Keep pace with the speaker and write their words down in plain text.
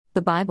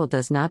The Bible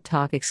does not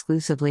talk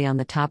exclusively on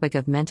the topic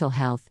of mental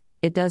health,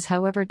 it does,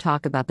 however,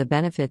 talk about the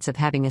benefits of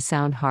having a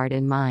sound heart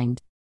and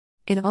mind.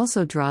 It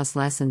also draws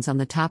lessons on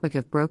the topic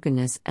of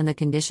brokenness and the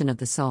condition of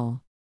the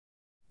soul.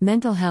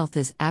 Mental health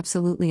is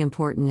absolutely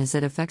important as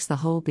it affects the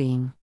whole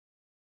being.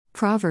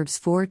 Proverbs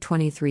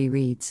 4:23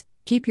 reads,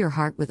 "Keep your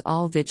heart with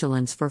all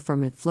vigilance, for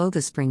from it flow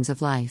the springs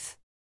of life."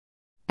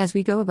 As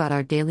we go about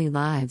our daily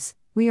lives,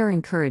 we are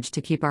encouraged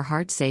to keep our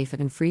heart safe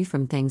and free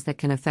from things that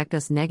can affect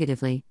us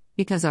negatively,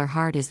 because our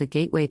heart is the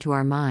gateway to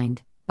our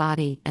mind,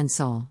 body, and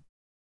soul.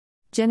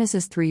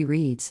 Genesis 3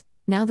 reads,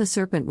 "Now the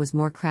serpent was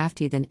more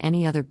crafty than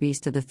any other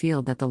beast of the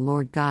field that the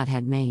Lord God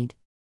had made.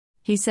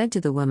 He said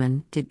to the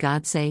woman, 'Did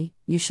God say,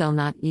 you shall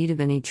not eat of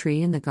any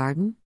tree in the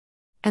garden?'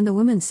 And the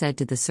woman said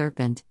to the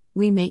serpent,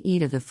 'We may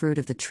eat of the fruit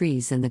of the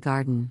trees in the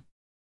garden.'"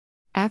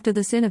 After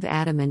the sin of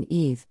Adam and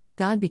Eve,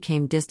 God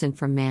became distant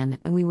from man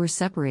and we were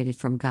separated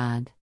from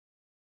God.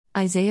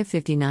 Isaiah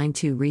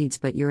 59:2 reads,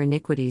 "But your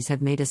iniquities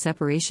have made a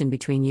separation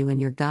between you and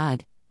your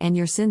God, and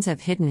your sins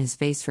have hidden his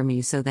face from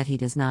you so that he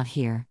does not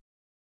hear."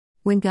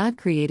 When God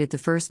created the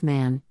first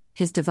man,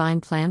 his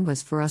divine plan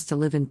was for us to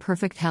live in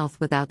perfect health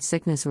without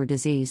sickness or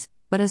disease,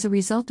 but as a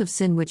result of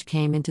sin which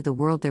came into the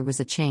world there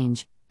was a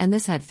change, and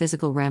this had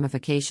physical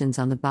ramifications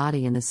on the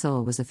body, and the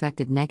soul was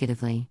affected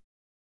negatively.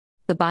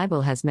 The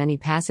Bible has many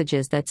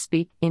passages that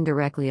speak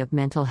indirectly of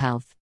mental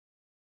health.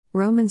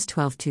 Romans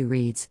 12:2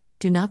 reads,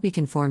 "Do not be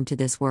conformed to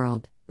this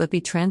world, but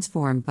be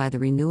transformed by the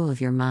renewal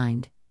of your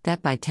mind,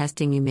 that by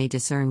testing you may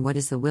discern what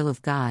is the will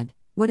of God,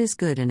 what is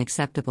good and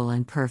acceptable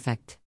and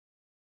perfect."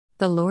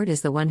 The Lord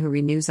is the one who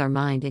renews our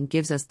mind and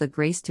gives us the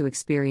grace to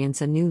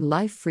experience a new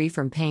life free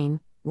from pain,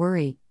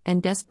 worry,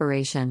 and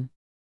desperation.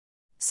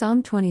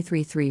 Psalm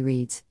 23:3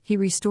 reads, "He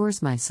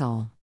restores my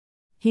soul.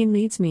 He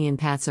leads me in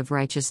paths of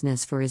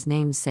righteousness for his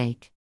name's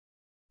sake."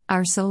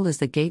 Our soul is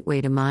the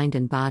gateway to mind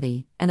and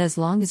body, and as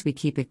long as we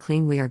keep it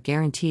clean, we are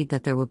guaranteed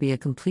that there will be a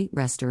complete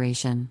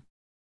restoration.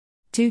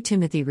 2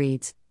 Timothy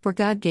reads, "For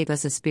God gave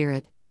us a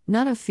spirit,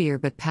 not of fear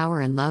but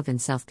power and love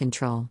and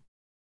self-control."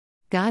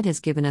 God has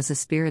given us a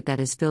spirit that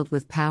is filled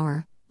with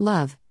power,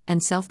 love,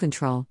 and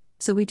self-control,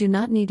 so we do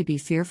not need to be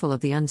fearful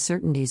of the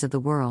uncertainties of the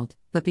world,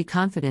 but be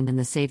confident in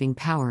the saving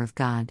power of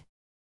God.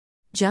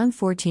 John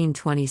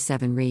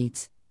 14:27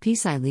 reads,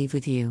 "Peace I leave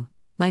with you,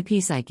 my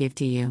peace I give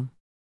to you.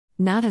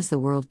 Not as the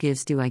world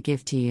gives do I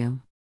give to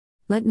you.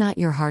 Let not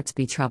your hearts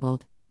be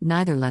troubled,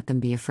 neither let them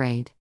be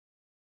afraid."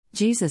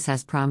 Jesus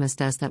has promised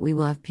us that we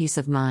will have peace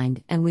of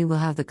mind and we will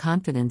have the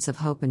confidence of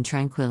hope and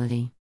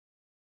tranquility.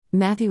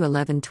 Matthew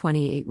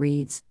 11:28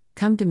 reads,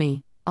 "Come to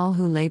me, all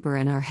who labor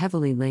and are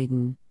heavily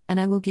laden, and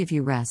I will give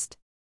you rest."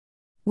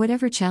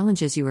 Whatever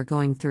challenges you are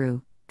going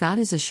through, God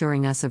is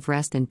assuring us of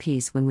rest and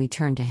peace when we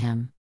turn to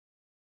Him.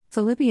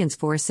 Philippians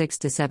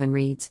 4:6-7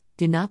 reads,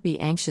 "Do not be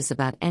anxious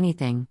about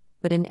anything,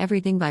 but in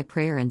everything by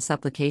prayer and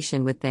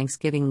supplication with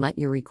thanksgiving let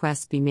your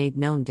requests be made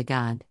known to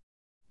God.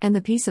 And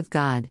the peace of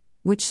God,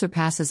 which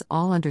surpasses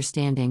all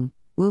understanding,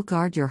 will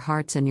guard your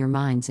hearts and your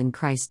minds in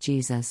Christ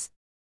Jesus."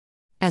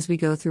 As we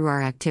go through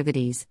our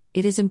activities,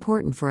 it is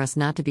important for us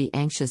not to be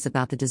anxious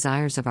about the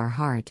desires of our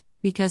heart,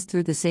 because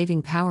through the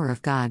saving power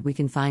of God we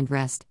can find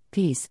rest,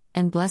 peace,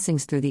 and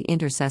blessings through the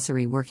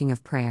intercessory working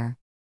of prayer.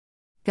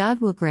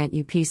 God will grant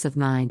you peace of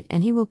mind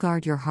and He will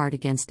guard your heart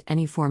against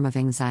any form of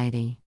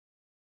anxiety.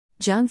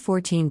 John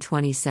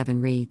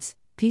 14:27 reads,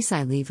 "Peace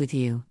I leave with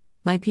you,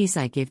 my peace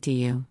I give to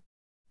you.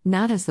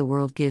 Not as the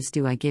world gives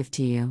do I give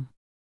to you.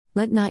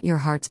 Let not your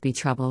hearts be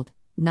troubled,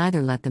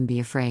 neither let them be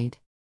afraid."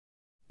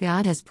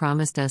 God has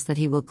promised us that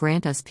He will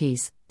grant us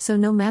peace, so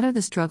no matter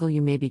the struggle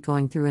you may be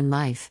going through in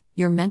life,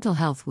 your mental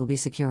health will be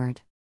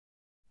secured.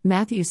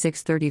 Matthew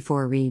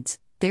 6:34 reads,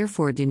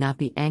 "Therefore do not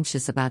be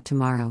anxious about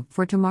tomorrow,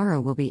 for tomorrow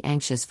will be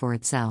anxious for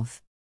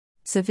itself.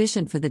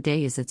 Sufficient for the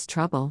day is its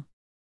trouble."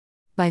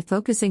 By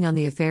focusing on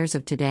the affairs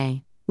of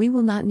today, we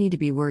will not need to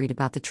be worried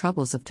about the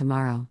troubles of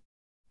tomorrow.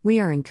 We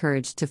are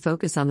encouraged to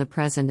focus on the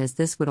present, as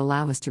this would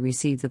allow us to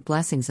receive the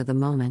blessings of the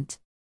moment.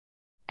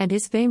 "And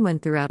his fame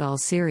went throughout all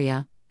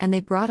Syria, and they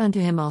brought unto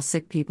him all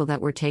sick people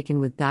that were taken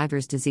with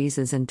divers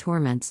diseases and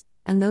torments,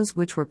 and those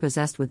which were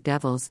possessed with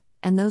devils,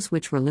 and those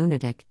which were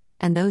lunatic,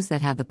 and those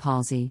that had the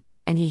palsy,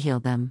 and he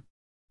healed them."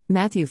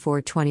 Matthew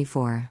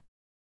 4:24.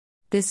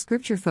 This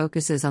scripture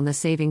focuses on the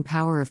saving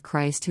power of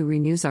Christ, who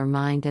renews our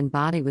mind and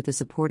body with the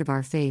support of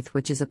our faith,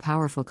 which is a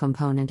powerful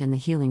component in the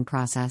healing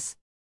process.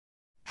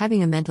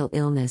 Having a mental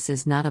illness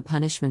is not a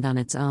punishment on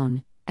its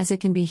own, as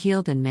it can be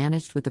healed and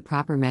managed with the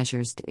proper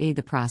measures to aid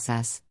the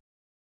process.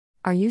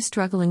 Are you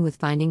struggling with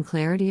finding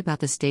clarity about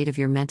the state of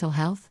your mental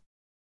health?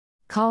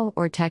 Call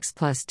or text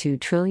 +2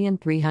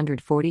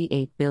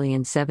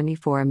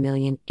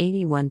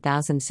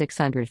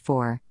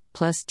 300,374,081,604,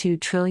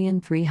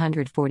 +2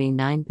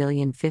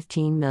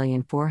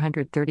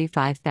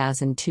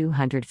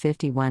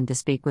 349,015,435,251 to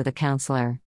speak with a counselor.